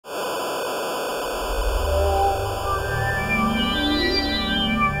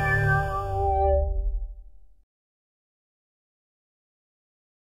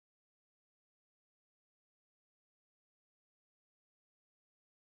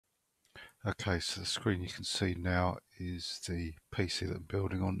Okay, so the screen you can see now is the PC that I'm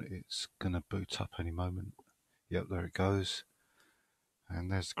building on. It's going to boot up any moment. Yep, there it goes.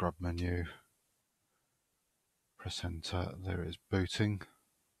 And there's the grub menu. Press enter, there it is booting.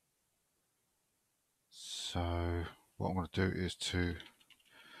 So what I'm going to do is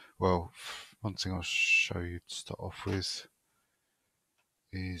one thing I'll show you to start off with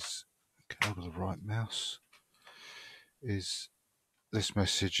is, get hold of the right mouse, is this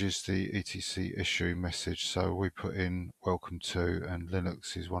message is the etc issue message. So we put in welcome to, and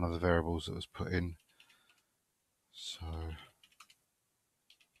Linux is one of the variables that was put in. So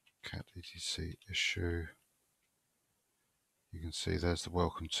cat etc issue, you can see there's the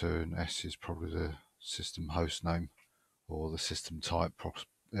welcome to, and S is probably the system host name or the system type.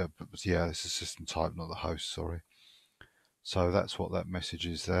 Yeah, it's a system type, not the host, sorry. So that's what that message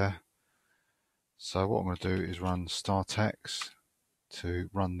is there. So what I'm going to do is run startx to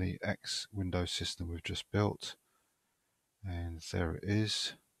run the X Windows system we've just built, and there it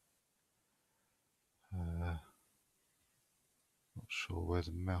is. Not sure where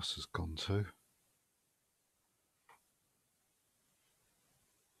the mouse has gone to.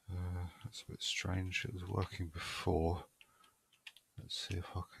 That's a bit strange. It was working before. Let's see if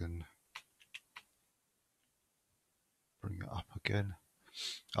I can bring it up again.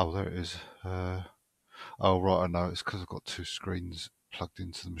 Oh, there it is. Oh, right, I know. It's because I've got two screens plugged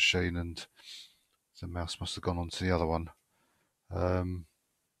into the machine and the mouse must have gone onto the other one.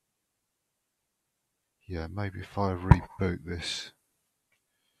 Yeah, maybe if I reboot this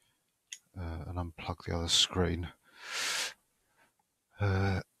and unplug the other screen.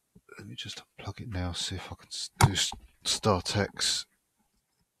 Let me just unplug it now, see if I can do startx.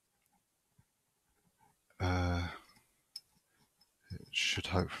 It should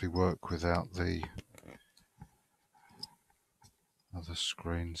hopefully work without the other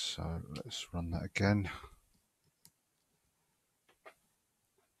screen, so let's run that again.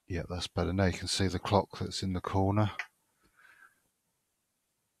 Yeah, that's better. Now you can see the clock that's in the corner.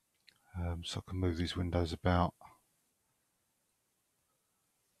 So I can move these windows about.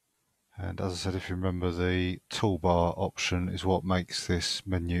 And as I said, if you remember, the toolbar option is what makes this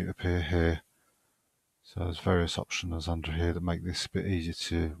menu appear here. So there's various options under here that make this a bit easier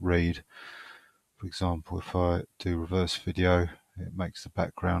to read. For example, if I do reverse video, it makes the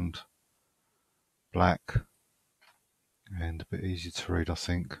background black and a bit easier to read, I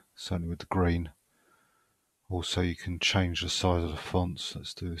think, certainly with the green. Also, you can change the size of the fonts.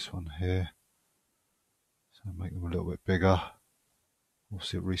 Let's do this one here. So make them a little bit bigger.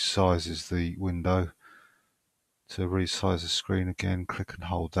 Also, it resizes the window. To resize the screen again, click and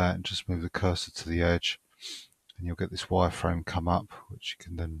hold that and just move the cursor to the edge, and you'll get this wireframe come up, which you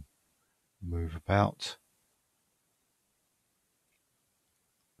can then move about.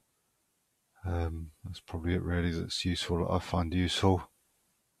 That's probably it really that's useful, that I find useful.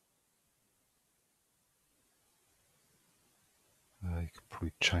 You can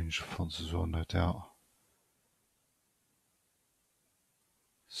probably change the fonts as well, no doubt.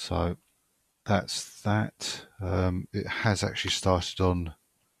 So that's that. It has actually started on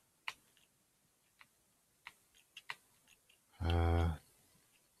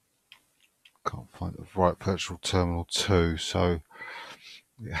can't find the right virtual terminal 2, so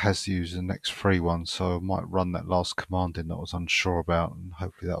it has used the next free one, so I might run that last command in that I was unsure about, and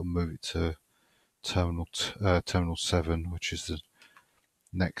hopefully that will move it to terminal 7, which is the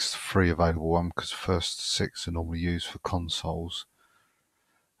next free available one, because the first 6 are normally used for consoles.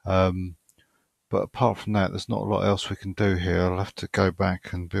 But apart from that, there's not a lot else we can do here. I'll have to go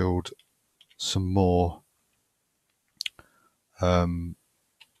back and build some more via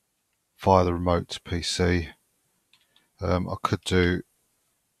the remote PC. I could do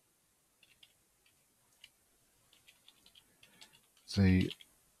the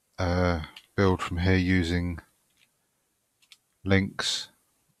build from here using links,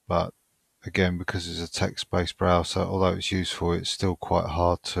 but again, because it's a text-based browser, although it's useful, it's still quite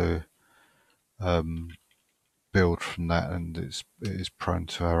hard to build from that, and it is prone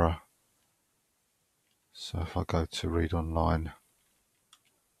to error. So if I go to read online,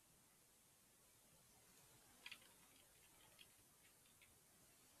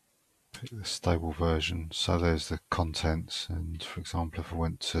 pick the stable version, so there's the contents, and for example, if I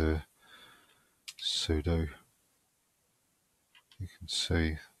went to sudo, you can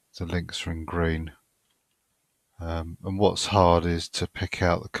see the links are in green. And what's hard is to pick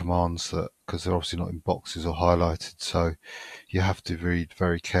out the commands that, because they're obviously not in boxes or highlighted, so you have to read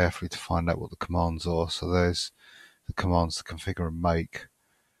very carefully to find out what the commands are. So there's the commands to configure and make,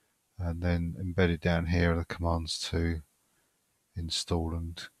 and then embedded down here are the commands to install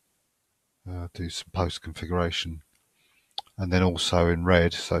and do some post configuration. And then also in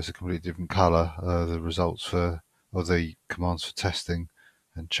red, so it's a completely different colour, the results for, or the commands for testing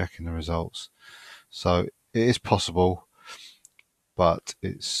and checking the results. So it is possible, but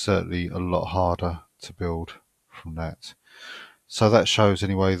it's certainly a lot harder to build from that. So that shows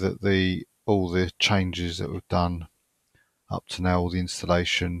anyway that all the changes that we've done up to now, all the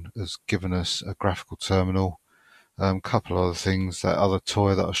installation has given us a graphical terminal. Couple of other things, that other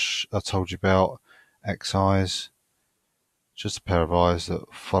toy that I told you about, X-Eyes, just a pair of eyes that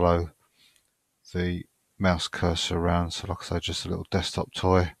follow the mouse cursor around. So like I say, just a little desktop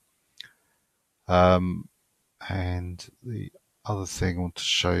toy. And the other thing I want to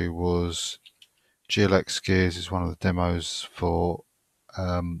show you was GLX Gears is one of the demos for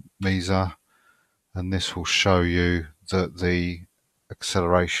Mesa, and this will show you that the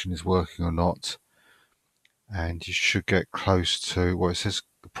acceleration is working or not. And you should get close to, well, it says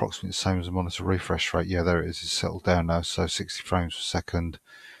approximately the same as the monitor refresh rate. Yeah, there it is. It's settled down now. So 60 frames per second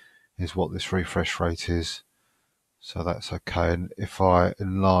is what this refresh rate is. So that's okay. And if I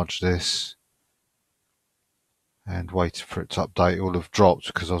enlarge this and wait for it to update, it will have dropped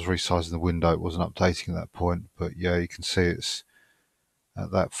because I was resizing the window. It wasn't updating at that point. But yeah, you can see it's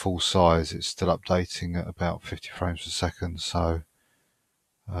at that full size. It's still updating at about 50 frames per second. So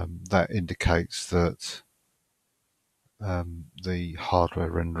that indicates that the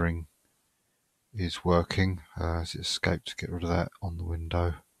hardware rendering is working. As it escaped to get rid of that on the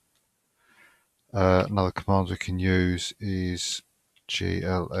window. Another command we can use is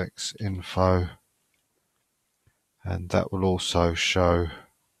glx info, and that will also show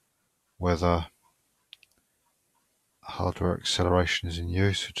whether hardware acceleration is in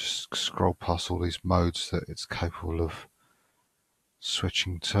use. So just scroll past all these modes that it's capable of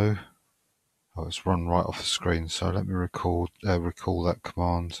switching to. Oh, it's run right off the screen, so let me recall that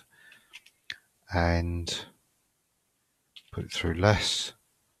command and put it through less.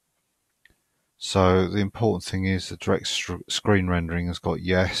 So the important thing is the direct screen rendering has got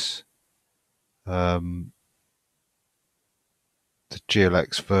yes. The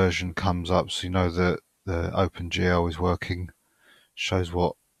GLX version comes up, so you know that the OpenGL is working, shows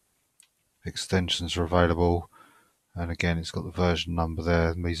what extensions are available, and again it's got the version number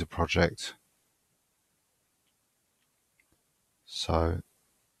there, Mesa project. So,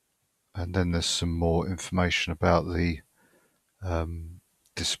 and then there's some more information about the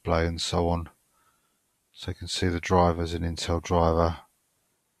display and so on. So you can see the driver is an Intel driver.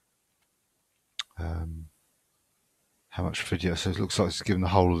 How much video, so it looks like it's given the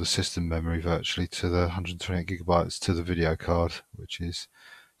whole of the system memory virtually to the 128 gigabytes to the video card, which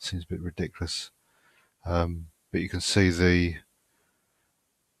seems a bit ridiculous. But you can see the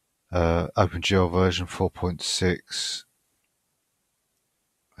OpenGL version 4.6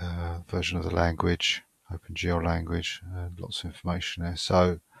 version of the language, OpenGL language, lots of information there.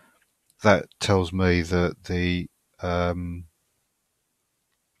 So that tells me that the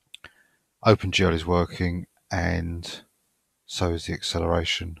OpenGL is working, and so is the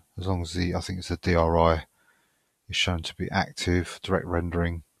acceleration. As long as I think it's the DRI is shown to be active, direct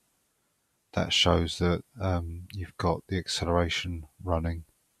rendering, that shows that you've got the acceleration running.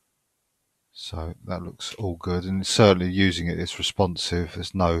 So that looks all good, and certainly using it's responsive.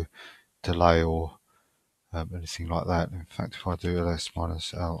 There's no delay or anything like that. In fact, if I do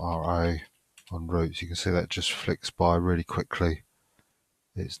ls-lra on roots, you can see that just flicks by really quickly.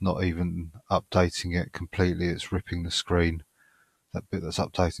 It's not even updating it completely, it's ripping the screen, that bit that's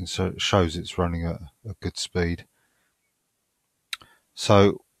updating, so it shows it's running at a good speed.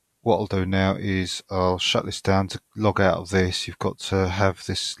 So what I'll do now is I'll shut this down. To log out of this, you've got to have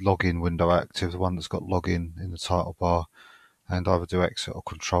this login window active, the one that's got login in the title bar, and either do exit or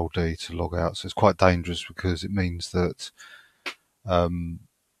control D to log out. So it's quite dangerous because it means that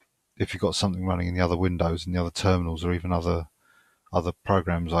if you've got something running in the other windows and the other terminals or even other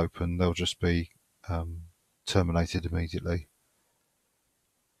programs open, they'll just be terminated immediately.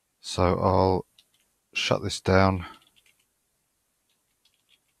 So I'll shut this down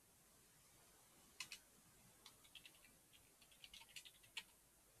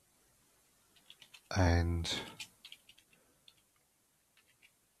and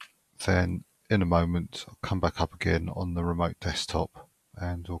then in a moment I'll come back up again on the remote desktop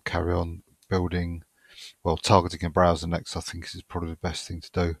and we'll carry on building, well, targeting a browser next. I think this is probably the best thing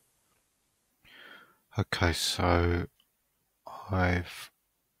to do. Okay, so I've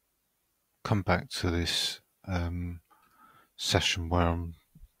come back to this session where I'm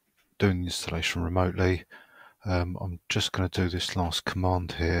doing the installation remotely. I'm just going to do this last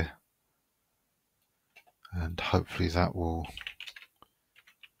command here, and hopefully that will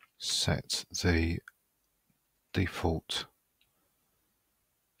set the default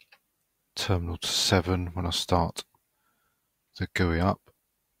terminal to 7 when I start the GUI up.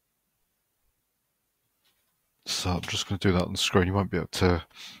 So I'm just going to do that on the screen. You won't be able to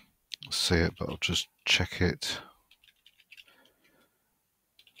see it, but I'll just check it.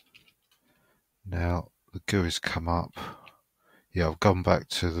 Now the GUI's come up. Yeah, I've gone back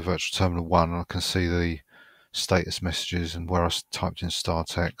to the virtual terminal 1 and I can see the status messages and where I typed in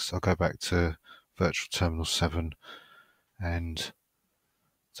StarText. I'll go back to virtual terminal 7 and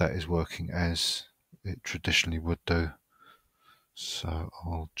that is working as it traditionally would do. So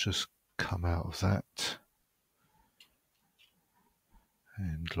I'll just come out of that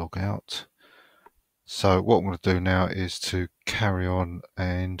and log out. So what I'm going to do now is to carry on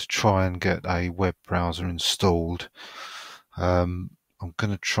and try and get a web browser installed. I'm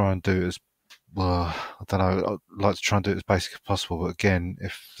going to try and do it as well. I don't know. I'd like to try and do it as basic as possible, but again,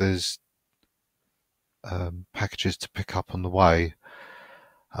 if there's packages to pick up on the way,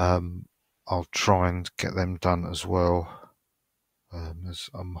 I'll try and get them done as well. As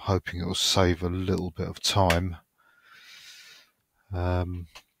I'm hoping it will save a little bit of time.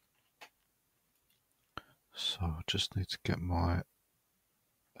 So I just need to get my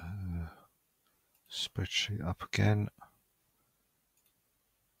spreadsheet up again.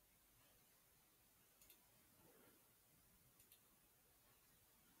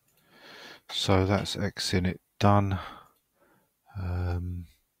 So that's Xinit done. Let's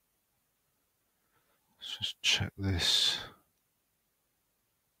just check this.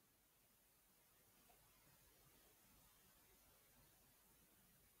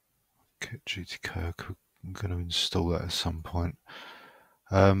 Get GTK. I'm going to install that at some point.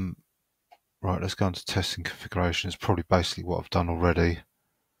 Right, let's go into testing configuration. It's probably basically what I've done already.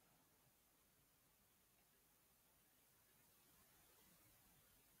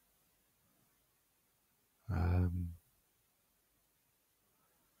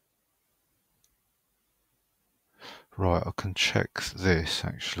 Right, I can check this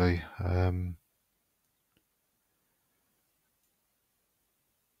actually.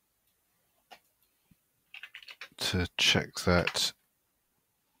 To check that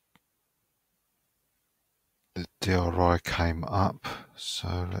the DRI came up,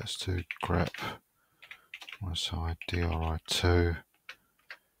 so let's do grep side DRI2.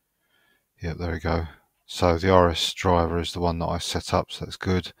 Yep, there we go. So the RS driver is the one that I set up, so that's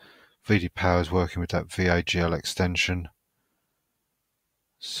good. VD-Power is working with that VAGL extension,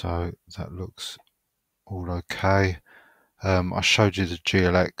 so that looks all okay. I showed you the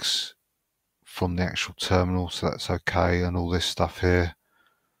GLX from the actual terminal, so that's okay, and all this stuff here.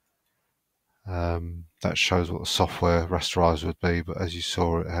 That shows what the software rasterizer would be, but as you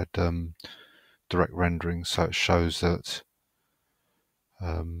saw, it had direct rendering, so it shows that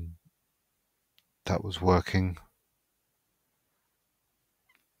that was working.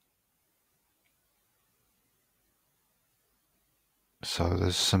 So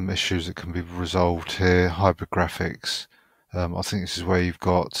there's some issues that can be resolved here. Hybrid graphics. I think this is where you've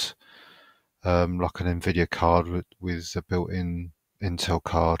got like an NVIDIA card with a built-in Intel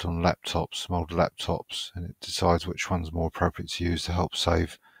card on laptops, some older laptops, and it decides which one's more appropriate to use to help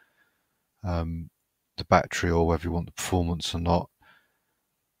save the battery or whether you want the performance or not.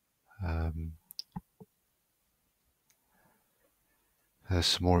 There's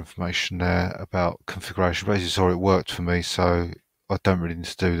some more information there about configuration. But as you saw, it worked for me, so I don't really need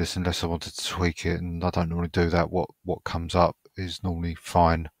to do this unless I wanted to tweak it, and I don't normally do that. What comes up is normally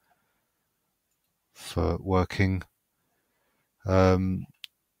fine for working.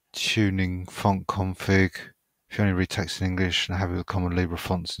 Tuning font config. If you only read text in English and have the common Libre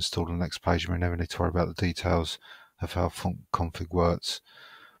fonts installed on the next page, you may never need to worry about the details of how font config works.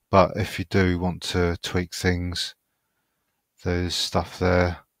 But if you do want to tweak things, there's stuff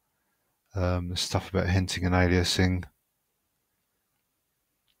there. There's stuff about hinting and aliasing.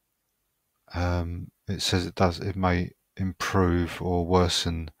 It says it may improve or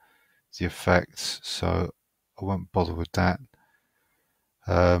worsen the effects, so I won't bother with that.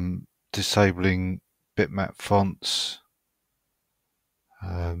 Disabling bitmap fonts.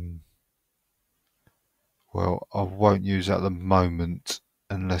 Well, I won't use that at the moment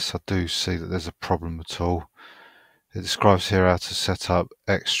unless I do see that there's a problem at all. It describes here how to set up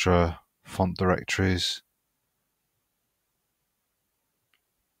extra font directories.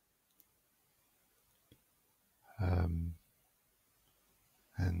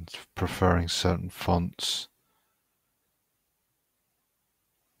 And preferring certain fonts.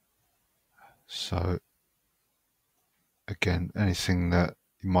 So again, anything that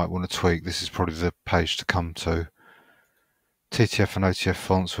you might want to tweak, this is probably the page to come to TTF and OTF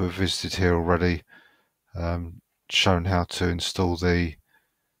fonts we've visited here already, shown how to install the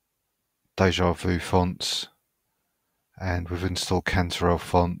Deja Vu fonts, and we've installed Cantarell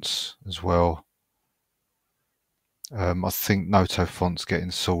fonts as well. I think Noto fonts get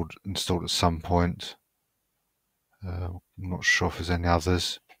installed at some point. I'm not sure if there's any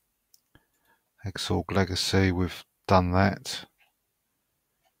others. Xorg Legacy, we've done that.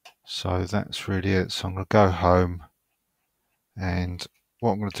 So that's really it. So I'm going to go home, and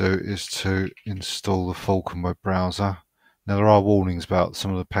what I'm going to do is to install the Falcon web browser. Now there are warnings about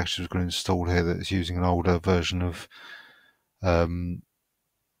some of the packages we're going to install here that is using an older version of a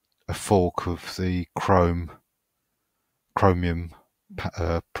fork of the Chromium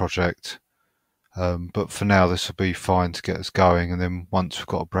project. But for now this will be fine to get us going, and then once we've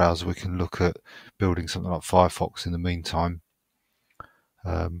got a browser we can look at building something like Firefox in the meantime,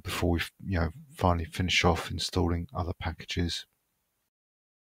 before we finally finish off installing other packages.